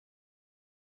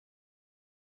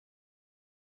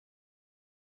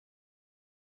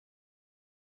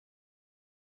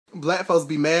Black folks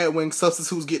be mad when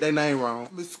substitutes get their name wrong.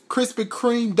 It's Krispy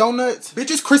Kreme donuts. Bitch,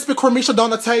 it's Krispy Kremisha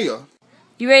Donatella.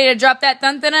 You ready to drop that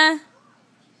thuntana?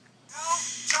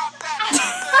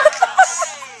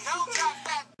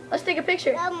 Let's take a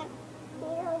picture. That's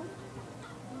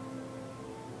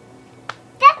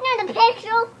not a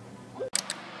picture.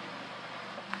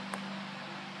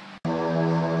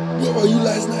 Where were you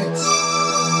last night?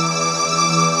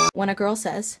 When a girl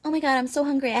says, "Oh my god, I'm so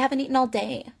hungry, I haven't eaten all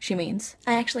day," she means,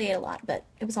 "I actually ate a lot, but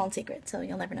it was all in secret, so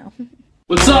you'll never know."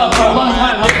 What's up? For a long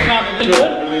time, how's it going? Been good?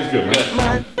 Everything's good,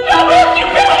 man.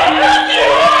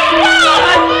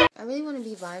 I really want to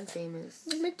be Vine famous.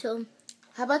 Me too.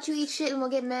 How about you eat shit and we'll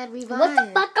get mad re-Vine? What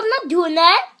the fuck? I'm not doing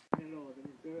that.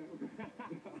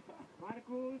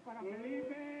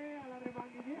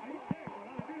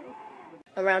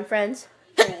 Around friends.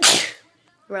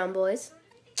 Around boys.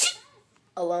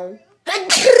 Alone.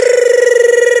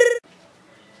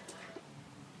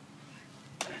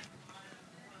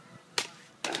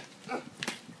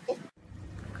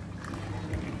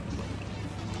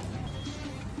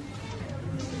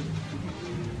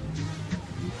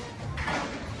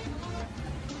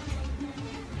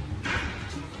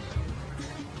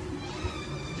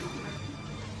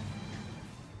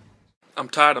 I'm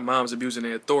tired of moms abusing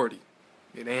their authority.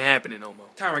 It ain't happening no more.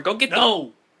 Tyron, go get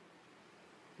no,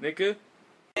 nigga.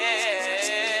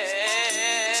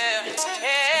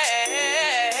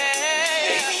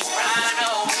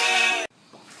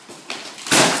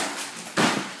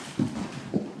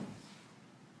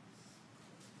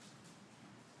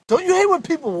 Don't you hate when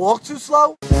people walk too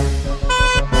slow? Get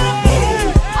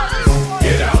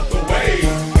out the way!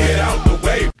 Get out the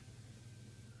way!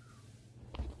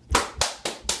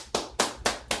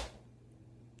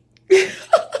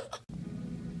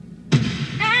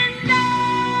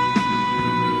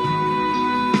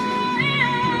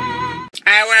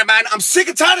 I'm sick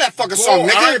and tired of that fucking song,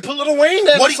 nigga. Alright, put Lil Wayne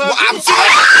down.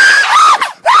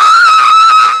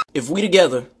 If we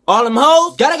together, all them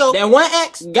hoes gotta go. That one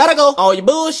ex gotta go. All your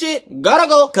bullshit gotta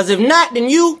go. Cause if not, then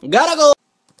you gotta go.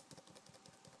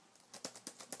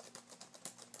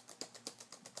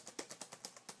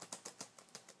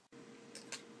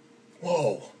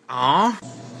 Whoa.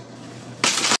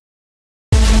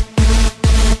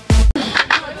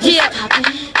 Yeah,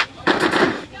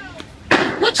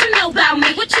 what you know about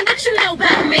me? What you know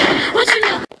about me? What you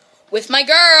know? With my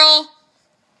girl.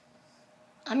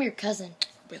 I'm your cousin.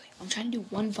 Really, I'm trying to do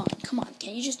one Vine. Come on,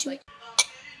 can't you just do it?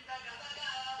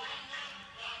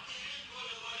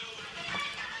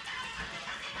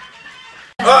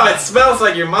 Oh, it smells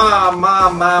like your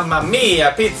mamma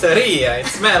mia pizzeria. It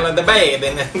smells like the baby.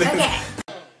 Okay.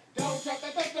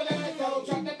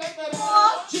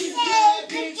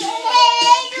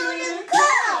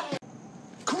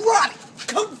 Karate!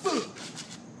 Kung Fu!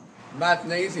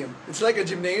 Mathnasium. It's like a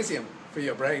gymnasium for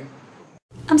your brain.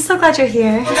 I'm so glad you're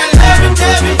here. Come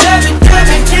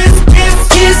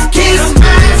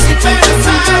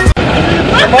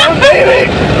on, baby!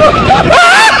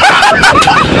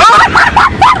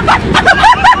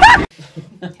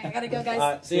 I gotta go,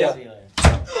 guys. See ya.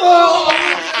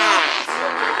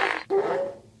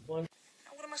 What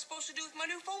am I supposed to do with my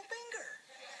new foam finger?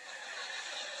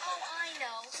 Oh, I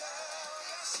know.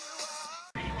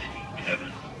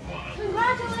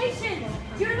 Congratulations!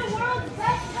 You're the world's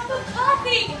best cup of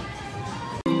coffee!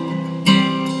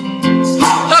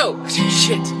 Oh,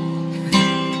 shit.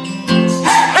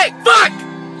 Hey, fuck!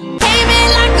 Came in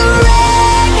like a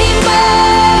wrecking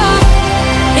ball.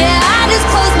 Yeah, I just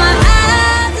closed my eyes.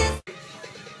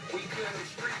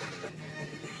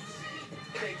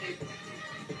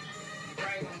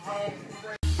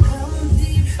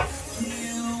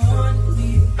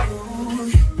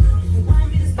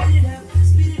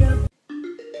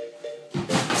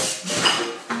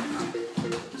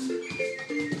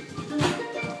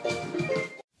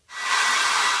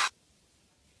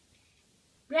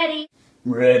 Ready.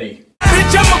 Ready.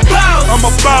 Bitch, I'm a boss! I'm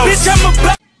a boss! Bitch, I'm a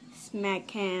boss! Smack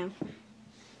cam.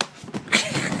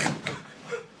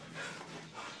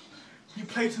 You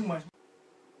play too much.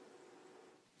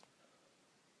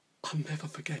 I'll never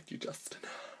forget you, Justin.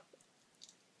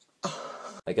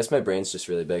 I guess my brain's just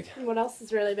really big. What else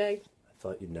is really big? I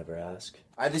thought you'd never ask.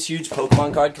 I have this huge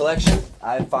Pokemon card collection.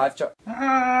 I have 5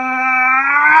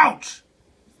 Ouch!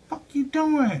 What the fuck you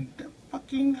doing? That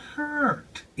fucking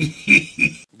hurt.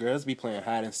 Girls be playing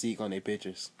hide and seek on their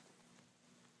pictures.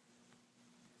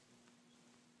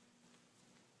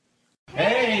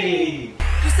 Hey!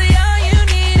 You say all you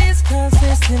need is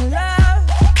consistent love.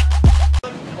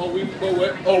 Oh, wimbo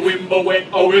wet, oh, wimbo wet,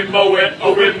 oh, wimbo wet,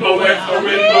 oh, wimbo wet, oh,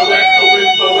 wimbo wet, oh,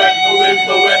 wimbo wet, oh,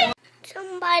 wimbo wet.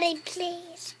 Somebody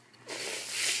please.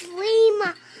 free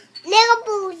my little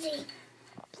boozy.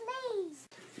 Please.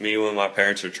 Me when my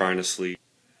parents are trying to sleep.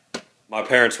 My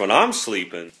parents when I'm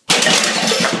sleeping.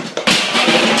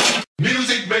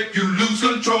 Music make you lose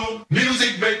control.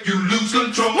 Music make you lose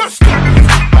control.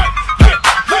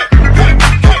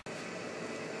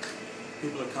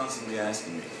 People are constantly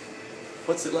asking me,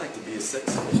 what's it like to be a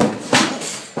sex offender?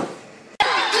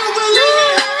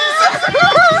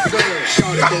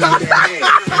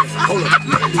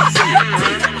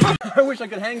 I wish I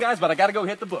could hang, guys, but I gotta go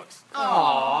hit the books.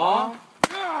 Aww.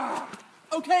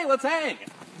 Okay, let's hang.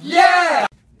 Yeah!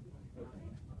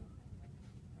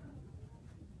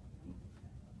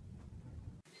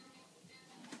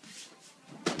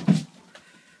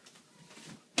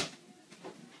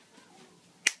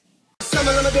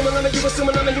 You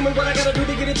assuming I'm a human, what I gotta do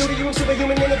to get it through to you? I'm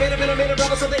superhuman, innovative, and I made a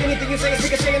rubber so that anything you say is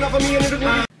ricocheting off of me and it'll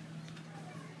do.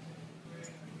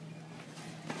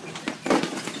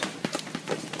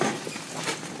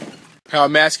 How a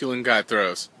masculine guy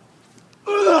throws.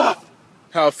 How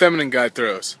a feminine guy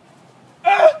throws.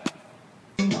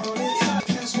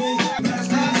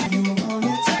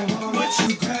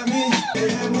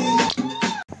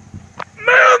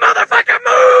 Move, motherfucker,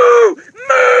 move!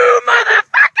 Move,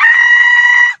 motherfucker!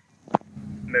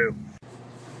 Move.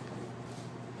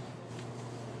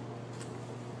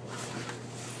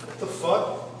 What the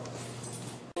fuck?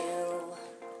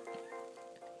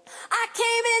 I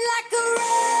came in like a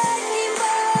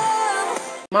rainbow.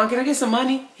 Mom, can I get some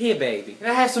money? Here, baby. Can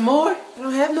I have some more? I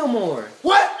don't have no more.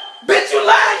 What? Bitch, you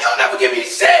lying! You'll never give me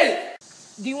shit!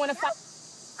 Do you want to fight?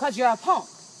 Cause you're a punk.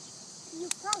 You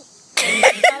punk.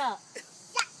 Shut up.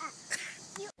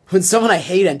 When someone I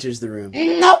hate enters the room.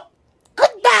 No.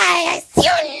 Goodbye. I see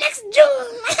you next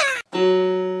June.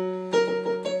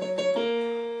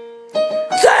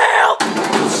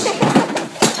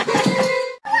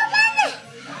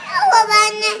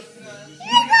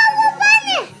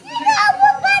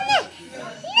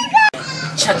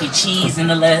 Chuck E. Cheese in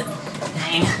the left.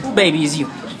 Dang, who baby is you?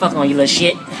 Fuck on you little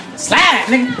shit. Slide,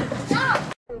 nigga.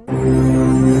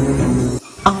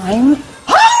 I'm hungry.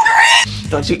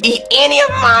 Don't you eat any of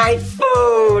my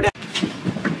food.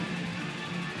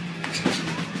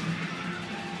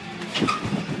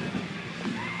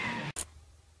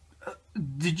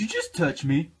 Did you just touch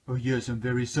me? Oh yes, I'm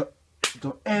very sorry.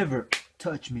 Don't ever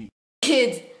touch me.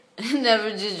 Kids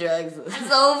never do drugs.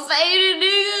 So faded,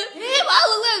 nigga. Damn, I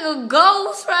look like a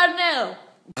ghost right now.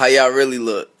 How y'all really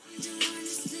look?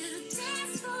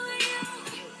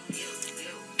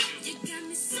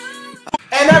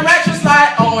 And that ratchet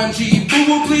slide, OMG, boo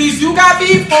boo please, you got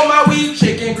beef for my weed,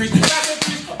 chicken grease, oh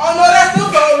no, that's the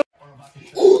phone.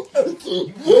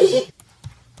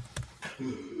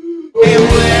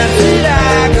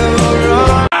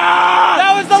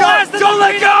 That was the last. Don't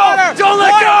let go! Don't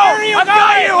let go! I've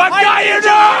got you! I've got you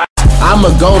now! I'ma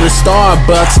go to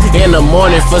Starbucks in the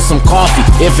morning for some coffee.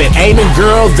 If it ain't a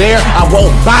girl there, I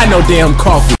won't buy no damn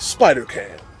coffee. Spider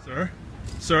can. Sir?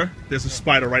 Sir, there's a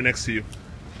spider right next to you.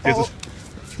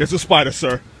 There's a spider,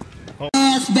 sir.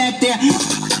 Ass back there.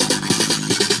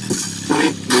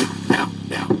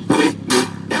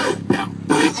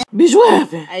 Bitch, what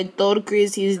happened? I told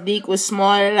Chris his dick was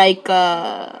small like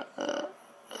a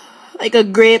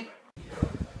grape.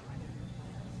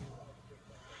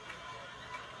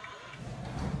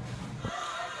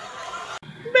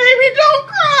 Baby, don't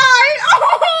cry!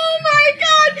 Oh my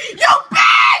god! You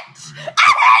bitch!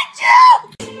 I hate you!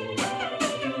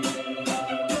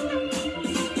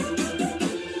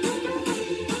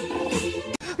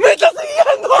 ¡Me está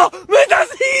siguiendo! ¡Me está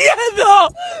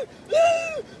siguiendo!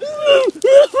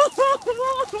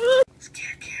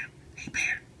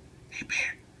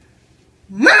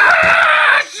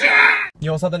 You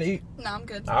want something to eat? No, I'm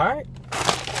good. Alright.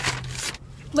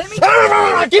 Let me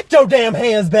Get your damn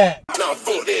hands back! Now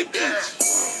fuck that bitch.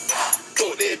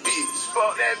 Fuck that bitch.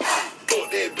 Fuck that bitch.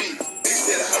 Fuck that bitch. Bitch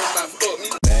that hurt my fuck me.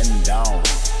 Bend down.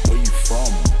 Where you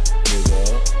from, nigga?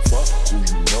 Fuck who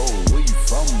you know. Where you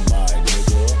from, my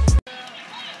nigga?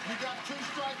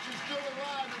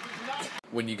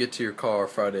 When you get to your car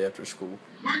Friday after school.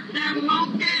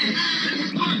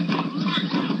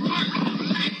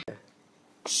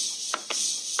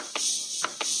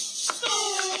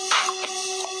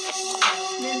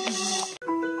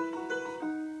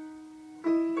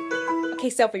 Okay,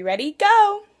 Sophie, ready?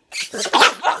 Go!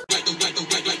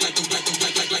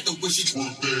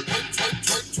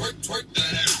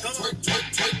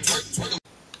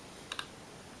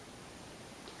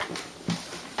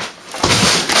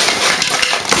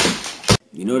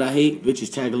 You know what I hate?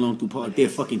 Bitches tag along through park their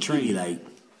fucking train like.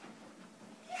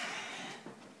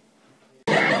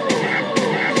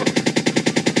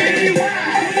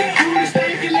 Anyway.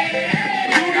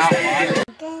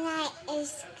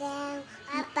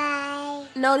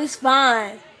 No, this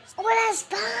fine. Oh, that's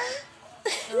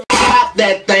fine. Pop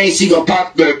that thing, she gon'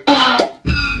 pop that.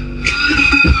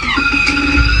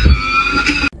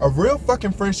 A real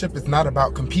fucking friendship is not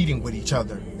about competing with each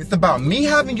other. It's about me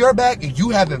having your back and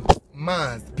you having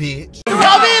mine, bitch.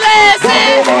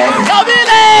 Compilations!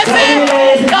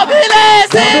 Compilations!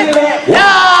 Compilations!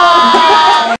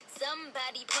 No!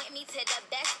 Somebody point me to the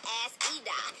best ass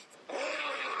eater.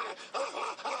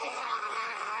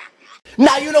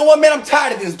 Now you know what, man? I'm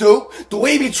tired of this, dude. The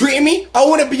way you be treating me, I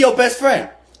want to be your best friend.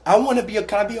 I want to be your.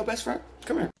 Can I be your best friend?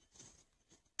 Come here.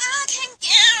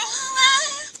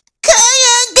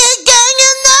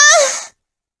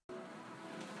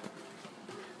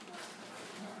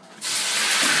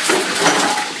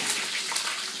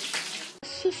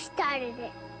 She started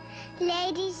it.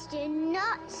 Ladies do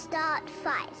not start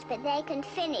fights, but they can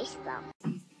finish them.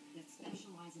 That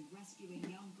specialize in rescuing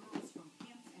young girls from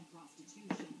camps and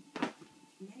prostitution.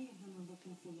 Many of them are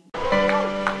looking for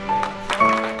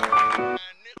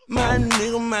My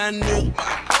nigga.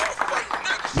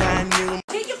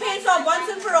 Take your pants off once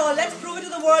and for all. Let's prove it to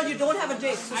the world you don't have a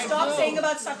dick. So stop saying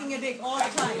about sucking your dick all the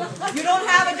time. You don't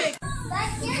have a dick.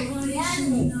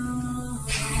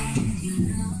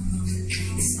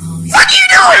 What are you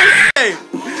doing? Hey,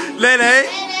 Lene,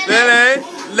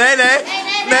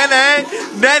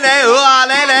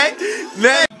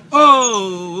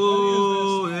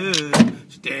 Oh, yeah.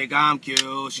 She think I'm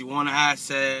cute. She wanna have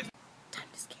sex. Time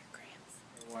to scare Gramps.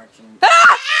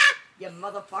 You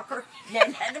motherfucker.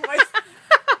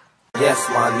 Yes,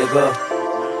 my nigga.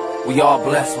 We all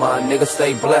blessed, my nigga.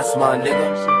 Stay blessed, my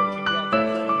nigga.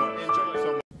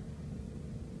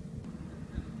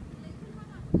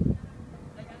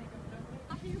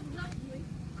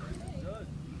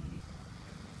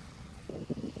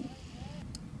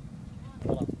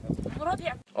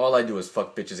 All I do is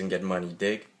fuck bitches and get money,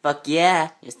 dig? Fuck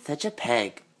yeah, you're such a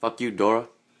peg. Fuck you, Dora.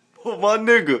 Oh, my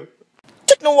nigga.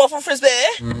 Chicken waffle frisbee.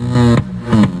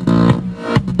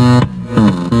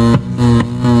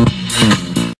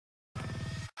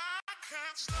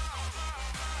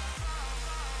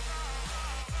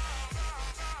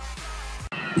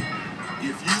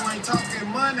 If you ain't talking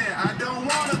money, I don't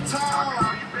wanna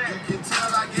talk. You can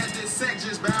tell I get this sex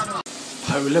just bound to.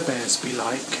 Polar bears be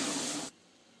like.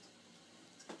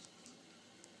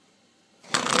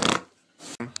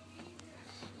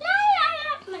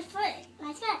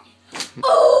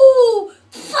 Oh,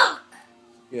 fuck!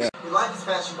 Yeah. Your life is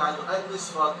bad, you guys. You're ugly as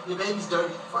fuck. Your baby's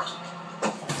dirty. Fuck it.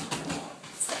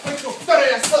 Wake your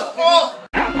fat ass up, oh!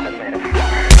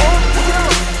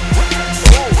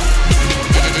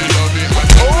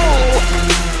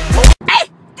 Hey!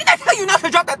 Did I tell you not to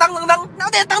drop that dang dang dang? Now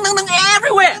there's dang dang dang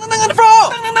everywhere! Dang dang on the floor!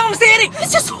 Dang dang dang on the ceiling!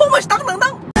 It's just so much dang dang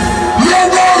dang!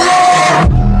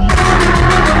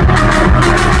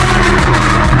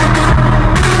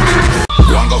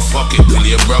 Don't go fuck it till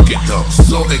you broke it up.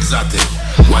 So exotic.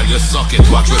 While you suck it,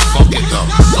 watch me fuck it up.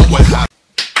 So what happened?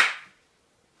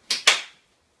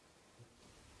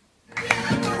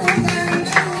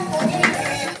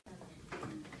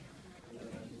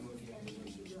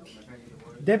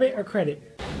 Debit or credit?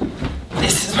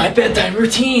 This is my bedtime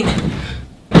routine.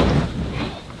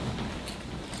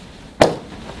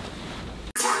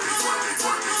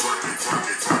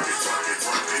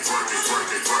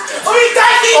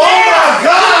 Oh my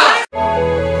God!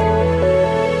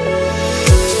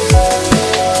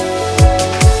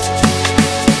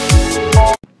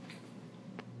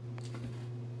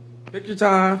 Picture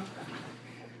time.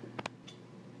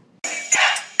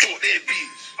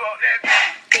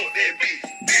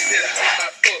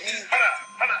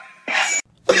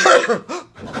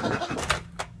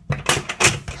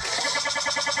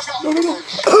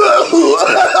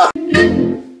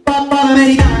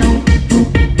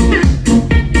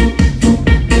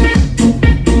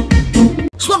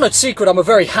 It's not no secret I'm a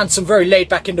very handsome, very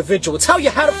laid-back individual. Tell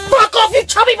you how to fuck off, you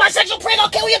chubby bisexual prick! I'll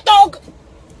kill your dog!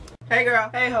 Hey girl,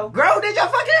 hey ho. Girl, did y'all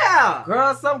fucking out?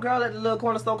 Girl, some girl at the little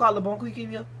corner store called the Bon Quick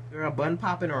give you. Girl, button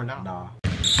popping or not? Nah.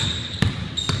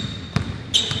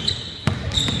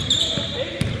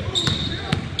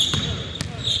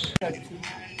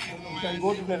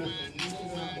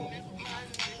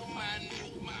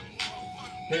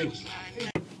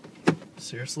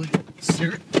 Seriously?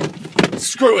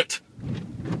 Screw it!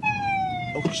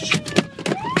 Oh, shit.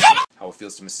 How it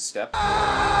feels to miss a step?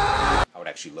 How it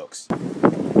actually looks.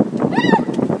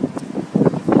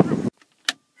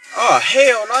 Oh,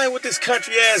 hell no, I ain't with this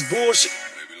country ass bullshit.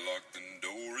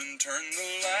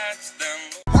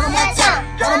 One more time,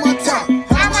 one more time,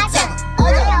 one more time. I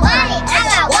got money, I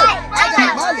got what? I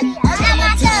got money, I got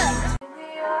my time.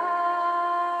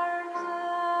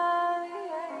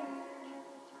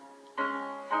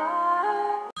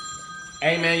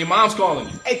 Hey man, your mom's calling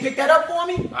you. Hey, pick that up for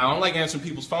me. I don't like answering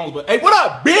people's phones, but hey, what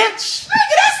up, bitch?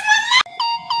 Nigga, that's my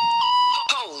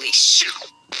Holy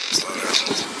shit.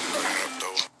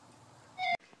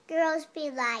 Girls be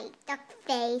like duck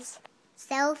face,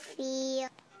 selfie,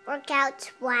 workout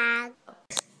swag.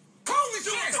 Holy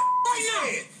shit! Right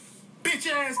now! Bitch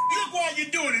ass, look why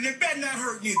you're doing it. It better not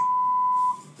hurt you.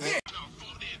 Yeah.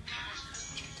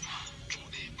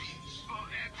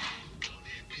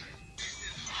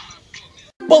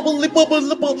 Bubbly,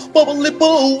 bubbly, bubbly, bubbly,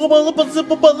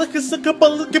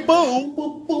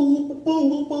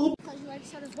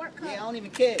 Yeah, I don't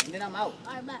even care, and then I'm out.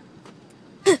 Alright, bet.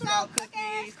 Girl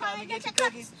cookies, come and get your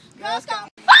cookies. Girls come.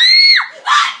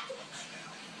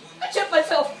 I tripped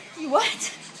myself. You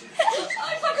what?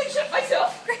 I fucking tripped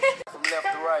myself. From left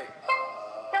to right.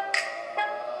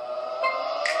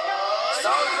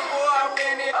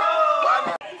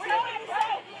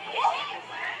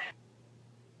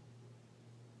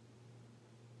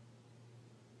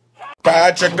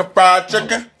 fried chicken, fried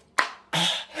chicken.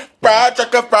 Fried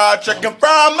chicken, fried chicken,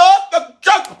 fried motherfucking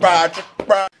chicken, fried chicken,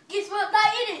 fried. Guess what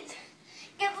day it is?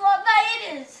 Guess what day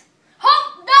it is?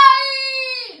 Hump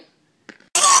day!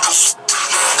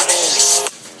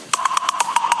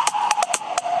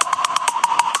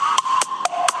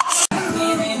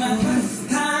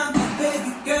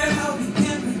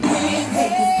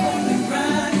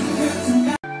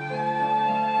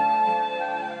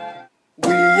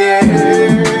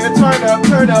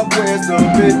 Turn up, where's the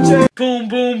bitch? Boom,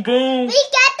 boom, boom. We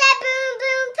got that boom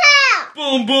boom pow!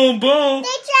 Boom, boom, boom.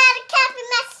 They try to copy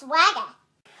my swagger.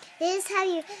 This is how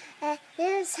you,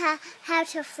 this is how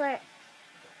to flirt.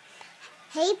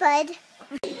 Hey, bud.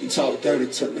 You talk dirty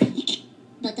to me.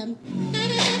 But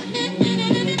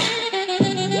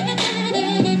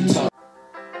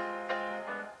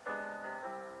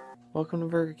Welcome to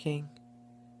Burger King.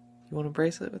 You want a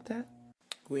bracelet with that?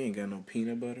 We ain't got no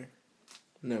peanut butter.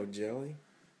 No jelly.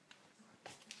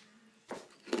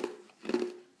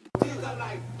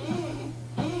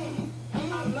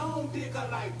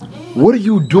 What are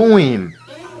you doing?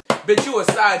 Bitch, you a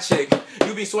side chick.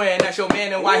 You be swearing that's your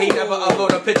man and why he never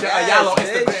upload a picture of y'all on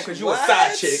Instagram cause you a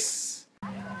side chick.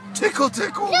 Tickle,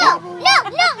 tickle. no, no, no,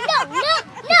 no, no,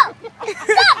 no.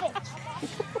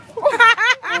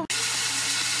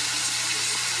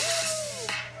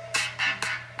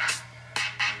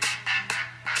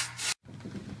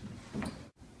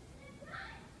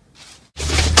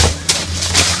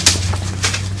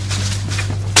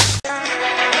 Stop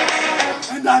it.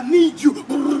 And I need you.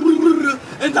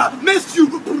 And I miss you.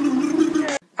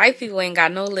 White people ain't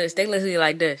got no list. They literally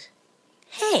like this.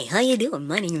 Hey, how you doing?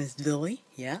 My name is Billy.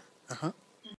 Yeah? Uh-huh.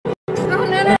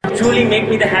 Truly make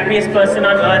me the happiest person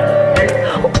on earth.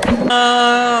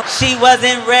 She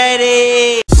wasn't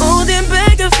ready. Holding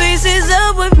back the faces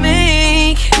up with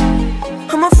me.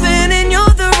 I'm a fan and you're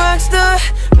the rock star.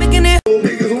 Making it.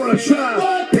 Niggas wanna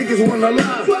try. Niggas wanna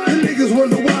lie. Niggas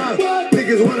wonder why.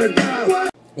 Niggas wanna die.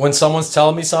 When someone's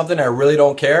telling me something I really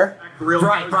don't care.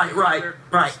 Right.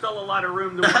 Still a lot of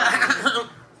room to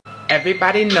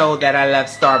Everybody know that I love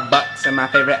Starbucks and my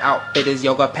favorite outfit is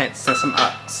yoga pants and some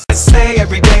Uggs. Say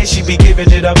every day she be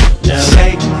giving it up.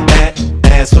 Shake that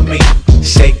ass for me.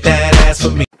 Shake that ass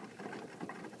for me.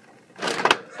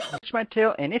 Touch my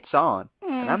tail and it's on.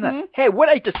 And I'm not. Hey, what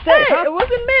I just said? Hey, it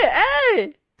wasn't me.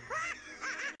 Hey.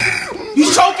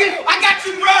 You choking? I got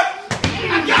you, bro.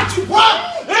 I got you,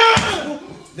 bro.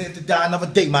 Live to die another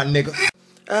day, my nigga.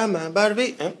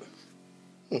 Barbie.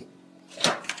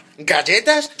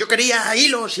 Galletas, yo quería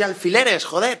hilos y alfileres,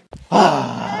 joder.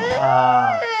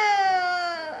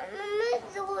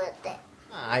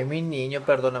 Ay, mi niño,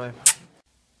 perdóname.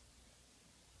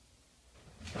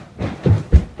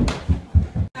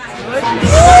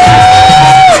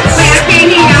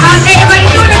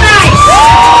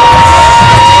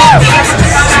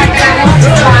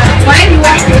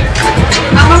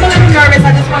 I'm a little nervous.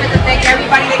 I just wanted to thank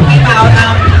everybody that came out.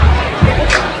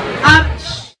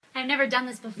 I've never done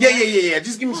this before. Yeah.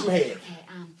 Just give me some head.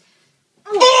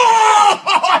 Okay,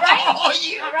 Oh,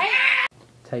 yeah. All right?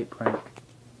 Tight prank.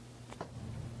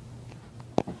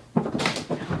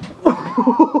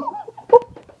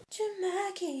 Tu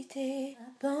m'as quitté,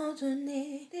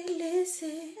 abandonné,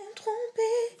 délaissé,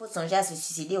 trompé. Faut songer à se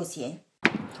suicider aussi, hein.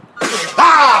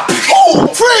 Ah! Oh!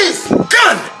 Freeze!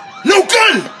 Gun! No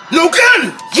gun! No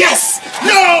gun! Yes!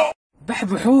 No!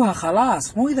 بحبحوها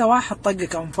خلاص. مو اذا واحد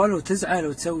طقك انفولو تزعل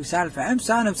وتسوي سالفه.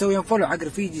 امس انا مسوي انفولو حق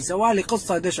رفيجي سوالي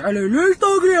قصه دش علي ليش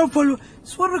طاقني انفولو؟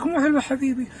 صورك مو حلوه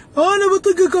حبيبي. انا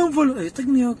بطقك انفولو. اي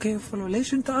طقني اوكي انفولو.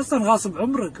 ليش انت اصلا غاصب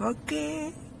عمرك؟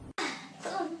 اوكي.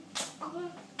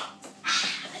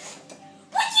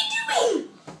 What you doing?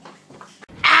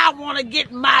 wanna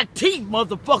get my teeth,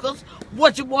 motherfuckers.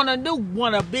 What you wanna do?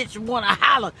 Wanna bitch, wanna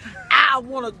holler. I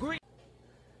wanna green.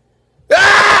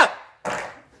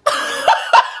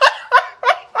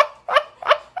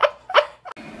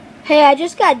 Hey, I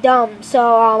just got dumb,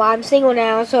 so I'm single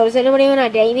now. So does anybody want to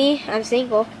date me? I'm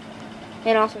single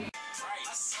and awesome.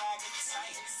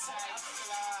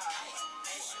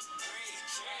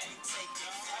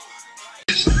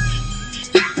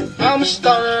 I'm a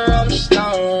stoner, I'm a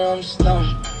stoner, I'm a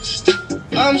stoner.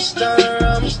 I'm a stoner,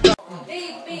 I'm a stoner.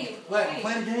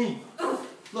 Play the game.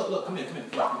 Look, come here. Give me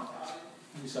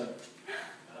a second.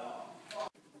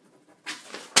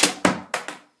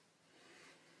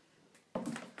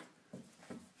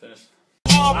 Finish.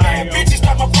 Oh man, bitches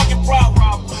got my fucking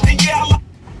problem.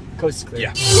 Coast clear.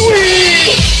 Yeah. Who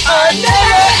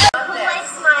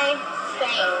likes my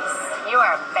face? You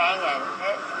are banging.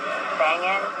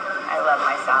 Banging. I love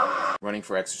myself. Running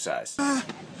for exercise.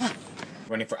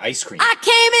 Running for ice cream. I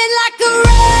came in like a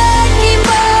wrecking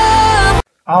ball.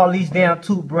 All these damn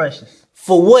toothbrushes.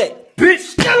 For what? Bitch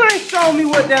still ain't shown me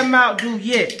what that mouth do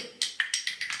yet.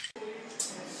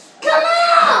 Come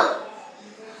on!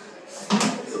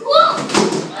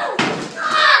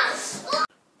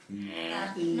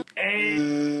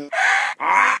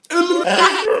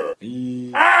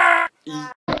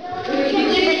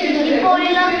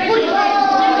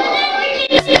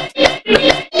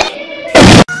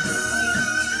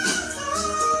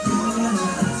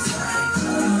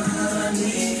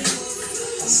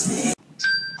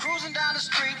 Cruising down the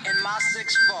street in my 6'4",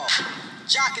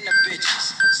 jocking the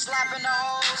bitches, slapping the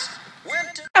hoes,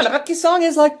 whipped. The lucky song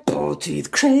is like bull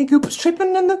teeth, Craig Hooper's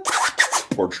tripping in the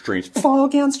porch streets, fall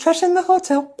gowns, trash in the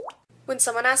hotel. When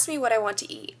someone asks me what I want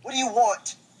to eat, What do you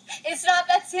want? it's not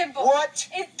that simple. What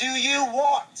do you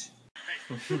want?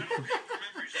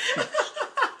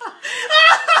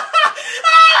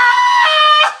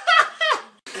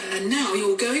 And now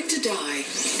you're going to die.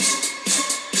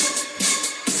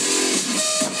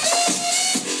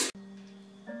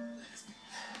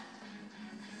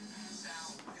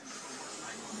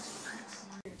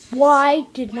 Why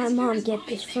did my mom get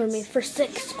this for me for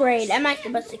 6th grade? Am I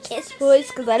supposed to kiss boys?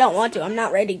 Because I don't want to. I'm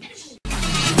not ready.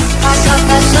 I got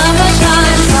that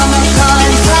summertime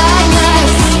sadness.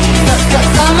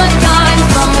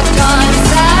 Summertime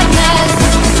sadness.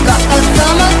 Got that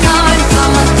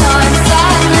summertime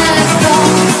sadness.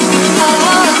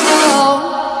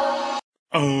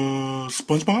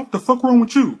 SpongeBob, the fuck wrong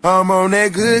with you? I'm on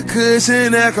that good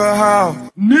cushion alcohol.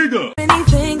 Nigga! Many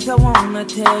things I wanna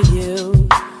tell you.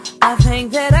 I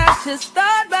think that I should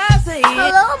start by saying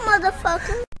Hello,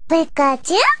 motherfucker.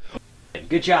 Pikachu?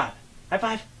 Good job. High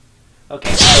five.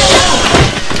 Okay.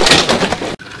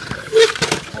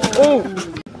 Oh.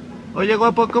 Oye,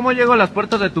 guapo, ¿cómo llego a las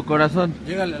puertas de tu corazón?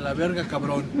 Llégale a la verga,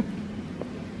 cabrón.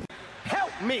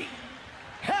 Help me!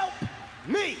 Help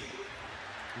me!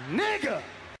 Nigga!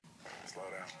 Slow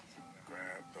down.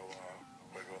 Grab, throw up,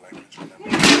 wiggle like you're trying to...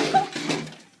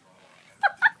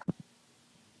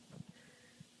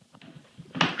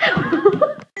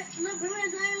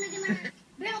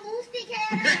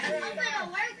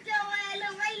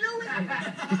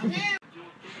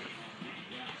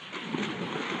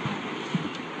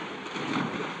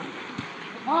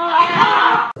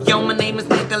 Yo, my name is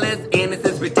Nicholas, and this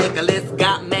is ridiculous.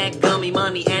 Got mad gummy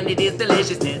money, and it is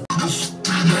deliciousness.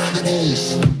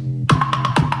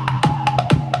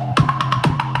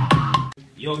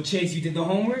 Yo, Chase, you did the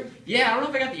homework? Yeah, I don't know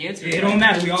if I got the answer. It don't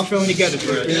matter. We all filling together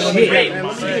for it. I'm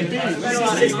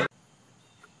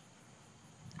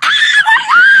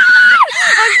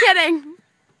kidding.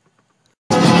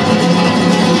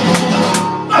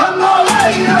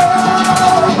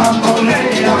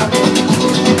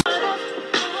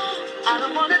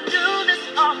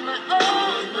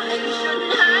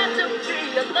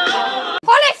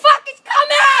 Holy fuck, it's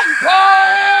coming!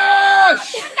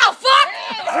 Push! No, fuck!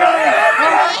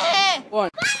 One.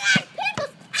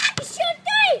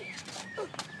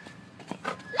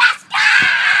 Let's go!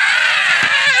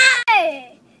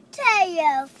 Tell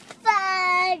your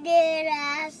fucking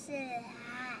asses.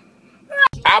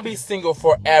 I'll be single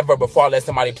forever before I let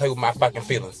somebody play with my fucking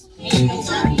feelings.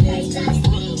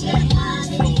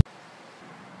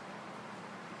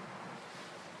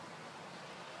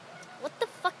 What the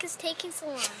fuck is taking so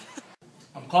long?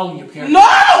 I'm calling your parents. No!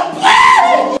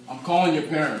 I'm calling your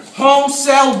parents. Home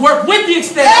cell work with the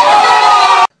extension.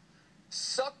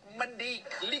 Suck my dick,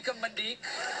 lick my dick,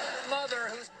 mother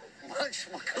who's munch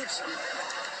my coochie.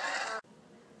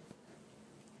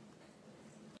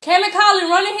 Cam and Colin,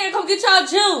 run in here, come get y'all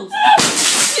juice.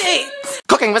 Shit!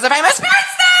 Cooking was a famous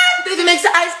monster! Did you make the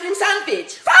ice cream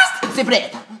sandwich? First, the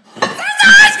bread. Then the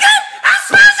ice cream! I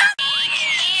smash it!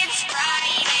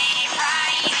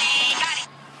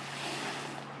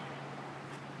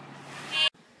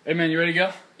 Hey man, you ready to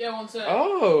go? Yeah, one sec.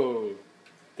 Oh,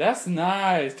 that's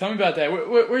nice. Tell me about that.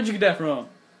 Where'd you get that from?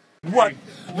 What?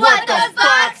 What the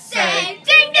fuck say? Ding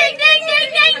ding ding ding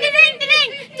ding ding ding ding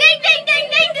ding ding ding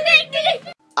ding ding ding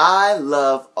ding. I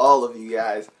love all of you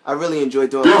guys. I really enjoy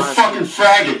doing You're a Vines. fucking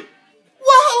faggot.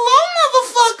 Well, hello,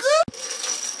 motherfucker.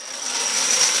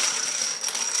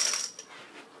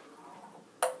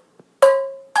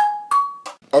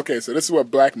 Okay, so this is what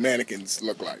black mannequins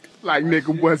look like. Like,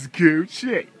 nigga, what's good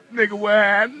shit? Nigga, what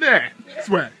happened there?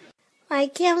 Sweat. Why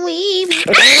can't we? Left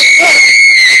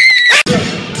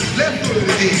foot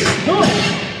it is.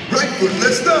 Right foot,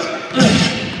 let's up.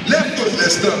 Left foot,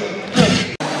 let's up.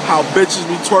 How bitches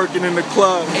be twerking in the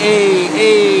club. Hey,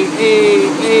 hey, hey,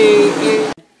 hey,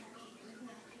 hey.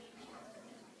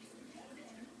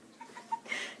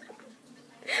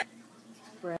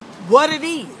 What it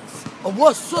is?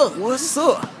 What's up? What's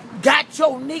up? Got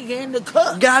your nigga in the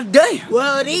cup. Goddamn.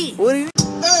 What it is? What it is?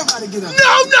 Everybody get up.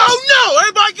 No!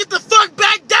 Everybody get the fuck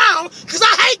back down, cause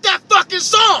I hate that fucking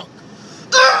song!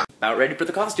 About ready for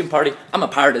the costume party. I'm a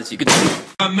pirate, as you can see.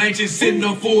 My mansion sitting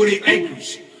on 40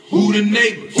 acres. Who the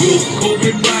neighbors?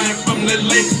 Kobe Bryant from the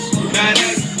Lakers. Now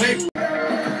that's paper.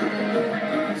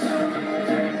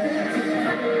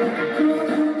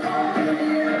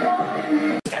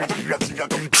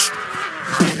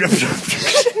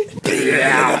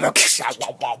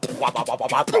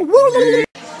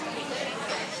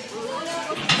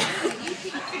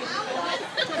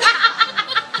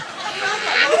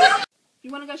 You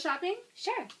wanna go shopping?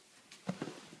 Sure.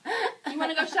 You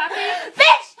wanna go shopping?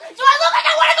 Bitch! Do I look like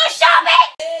I wanna go shopping?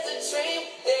 There's a dream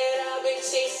that I've been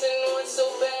chasing on so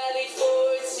badly for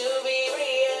it to be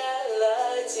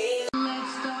reality.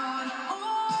 Let's start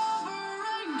over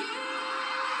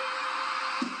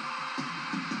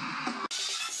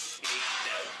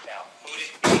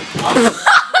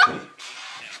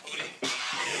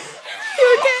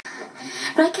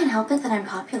But I can't help it that I'm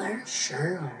popular.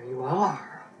 Sure, you are.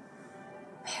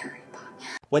 Very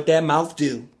popular. What that mouth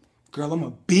do? Girl, I'm a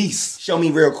beast. Show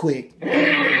me real quick. What?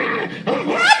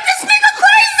 This nigga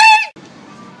crazy!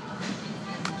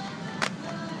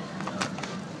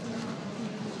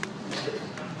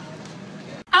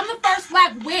 I'm the first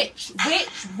black witch.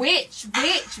 Witch.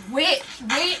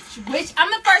 I'm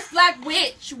the first black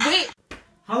witch.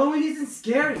 Halloween isn't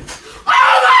scary.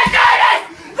 Oh my goodness!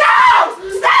 No!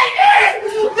 Thank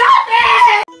you!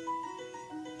 Nothing!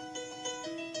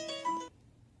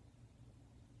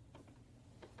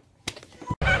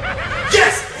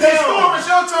 Yes! Hey, Storm, it's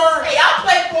your turn! Hey, I'll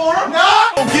play for him. No!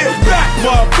 Get back,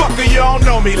 motherfucker, you don't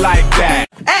know me like that.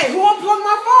 Hey, who unplugged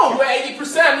my phone? You at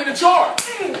 80%, need a charge.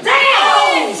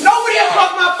 Damn! Nobody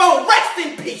unplugged my phone. Rest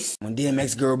in peace. When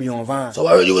DMX girl be on Vine. So I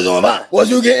heard you was on Vine. Was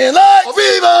you getting like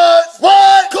Vivas?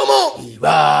 What? Come on. Be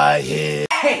right here.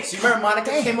 Hey, so you remember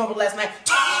Monica came over last night?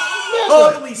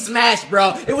 Totally smashed,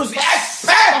 bro. It was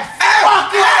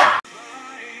fuck yeah!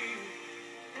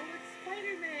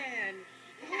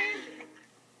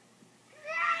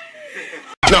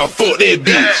 Now fuck that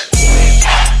bitch.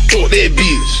 Fuck that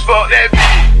bitch. Fuck that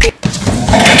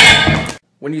bitch.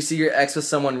 When you see your ex with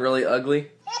someone really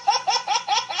ugly.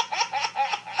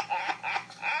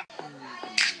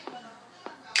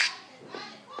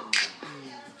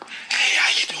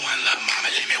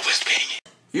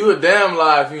 You a damn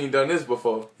lie if you ain't done this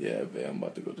before. Yeah, man, I'm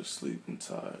about to go to sleep. I'm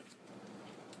tired.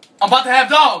 I'm about to have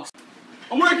dogs.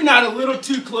 I'm working out a little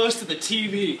too close to the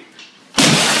TV.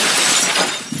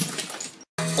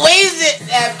 Squeeze it,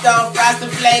 that don't frosted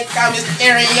flake. I'm just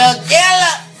staring your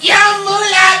killer. Young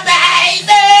moolah,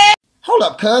 baby. Hold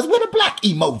up, cuz, where the black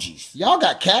emojis? Y'all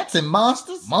got cats and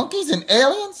monsters, monkeys and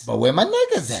aliens? But where my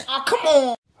niggas at? Oh, come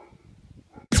on.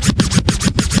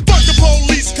 Fuck the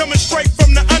police coming straight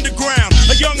from the underground.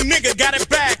 A young nigga got it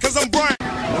bad cause I'm brown.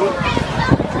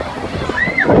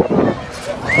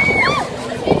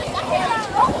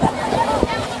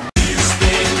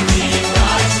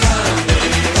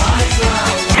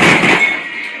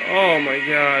 Oh my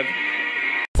god.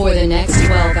 For the next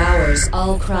 12 hours,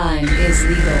 all crime is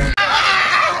legal.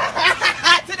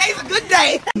 Today's a good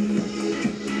day.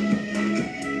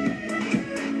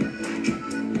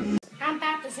 I'm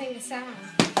about to sing a song.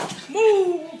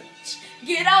 Move, bitch.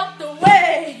 Get out the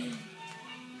way.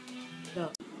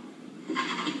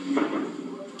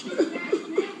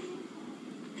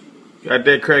 Got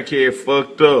that crackhead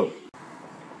fucked up.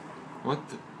 What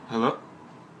the? Hello?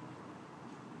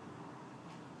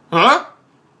 Huh?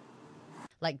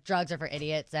 Like, drugs are for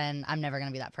idiots, and I'm never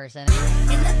gonna be that person. In the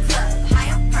club, high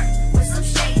up front, with some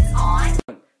shades on.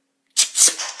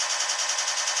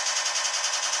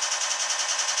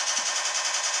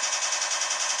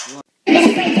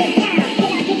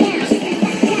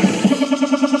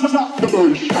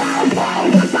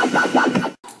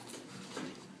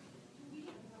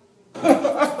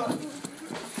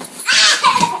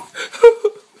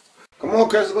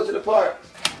 Chris, let's go to the park.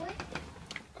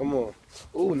 Come on.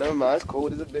 Ooh, never mind. It's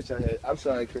cold as a bitch out here. I'm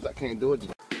sorry, Chris. I can't do it.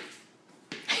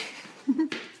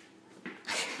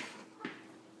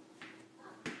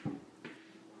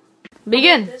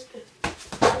 Begin.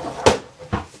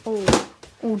 Oh,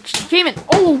 Jamin.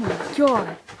 Oh,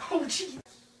 God. Oh, jeez.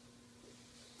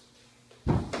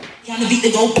 Trying to beat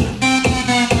the goat.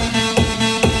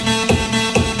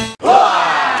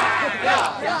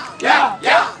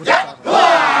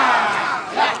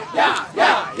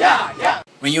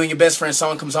 When you and your best friend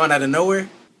song comes on out of nowhere.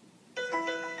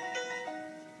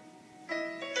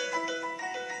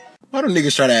 Why do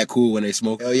niggas try to act cool when they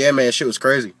smoke? Hell yeah, man. Shit was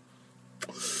crazy.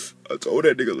 I told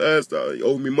that nigga last time he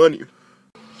owed me money.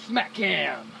 Smack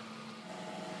him.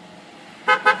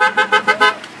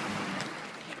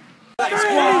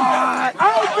 I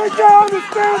don't think y'all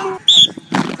understand me.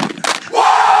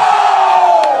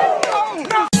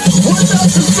 What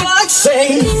does the flag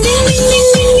say?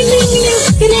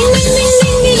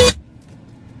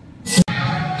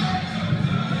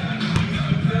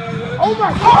 Oh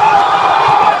my God!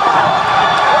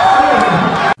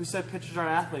 Who said pitchers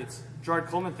aren't athletes? Gerard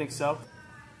Coleman thinks so.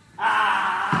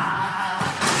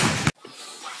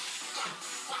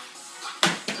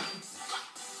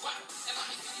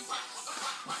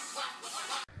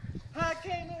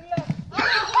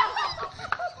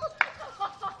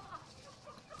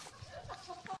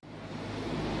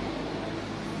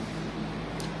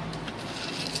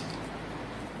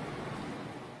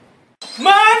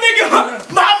 My nigga!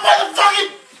 My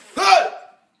motherfucking hood!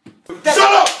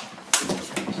 Shut up!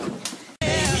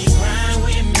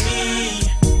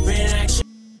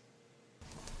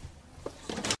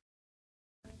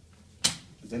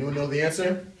 Does anyone know the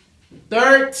answer?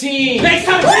 13! Next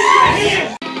time, raise your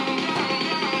hand!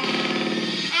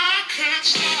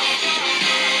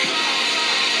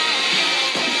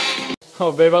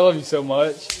 Oh, babe, I love you so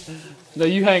much. No,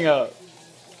 you hang up.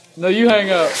 No, you hang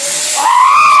up.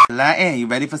 Latin, you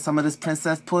ready for some of this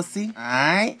princess pussy?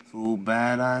 Alright? Too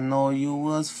bad I know you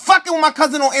was fucking with my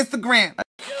cousin on Instagram.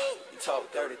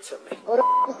 Talk dirty to me. Hold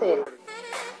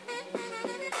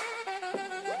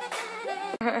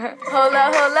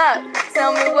up.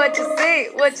 Tell me what you see.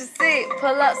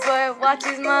 Pull up, swear, watch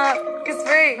these motherfuckers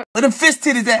free. Where them fish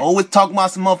titties at? Always talking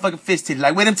about some motherfucking fish titties.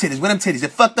 Like, where them titties? They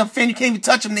fucked up fin, you can't even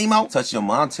touch them, Nemo. Touch your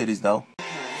mom titties, though. I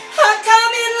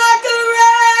come in like a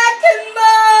wrecking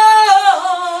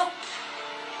ball.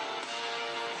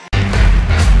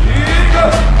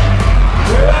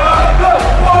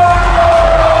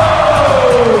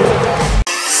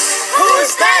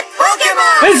 Who's that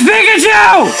Pokemon? It's Pikachu!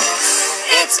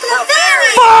 It's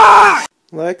Clefairy! Fuck!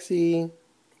 Lexi.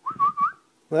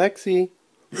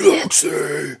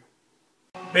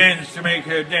 Bands to make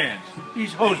her dance.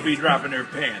 These hoes be dropping their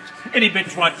pants. Any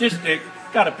bitch want this dick,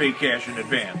 gotta pay cash in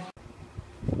advance.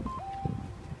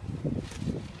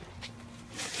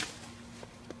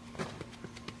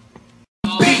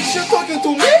 Bitch, you're talking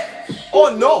to me? Oh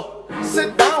no!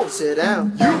 Sit down. Sit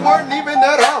down. You weren't even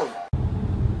around.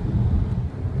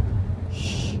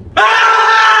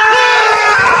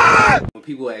 When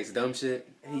people ask dumb shit,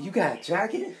 hey, you got a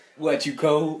jacket? What, you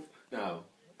cold? No,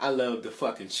 I love the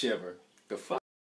fucking shiver. The fuck?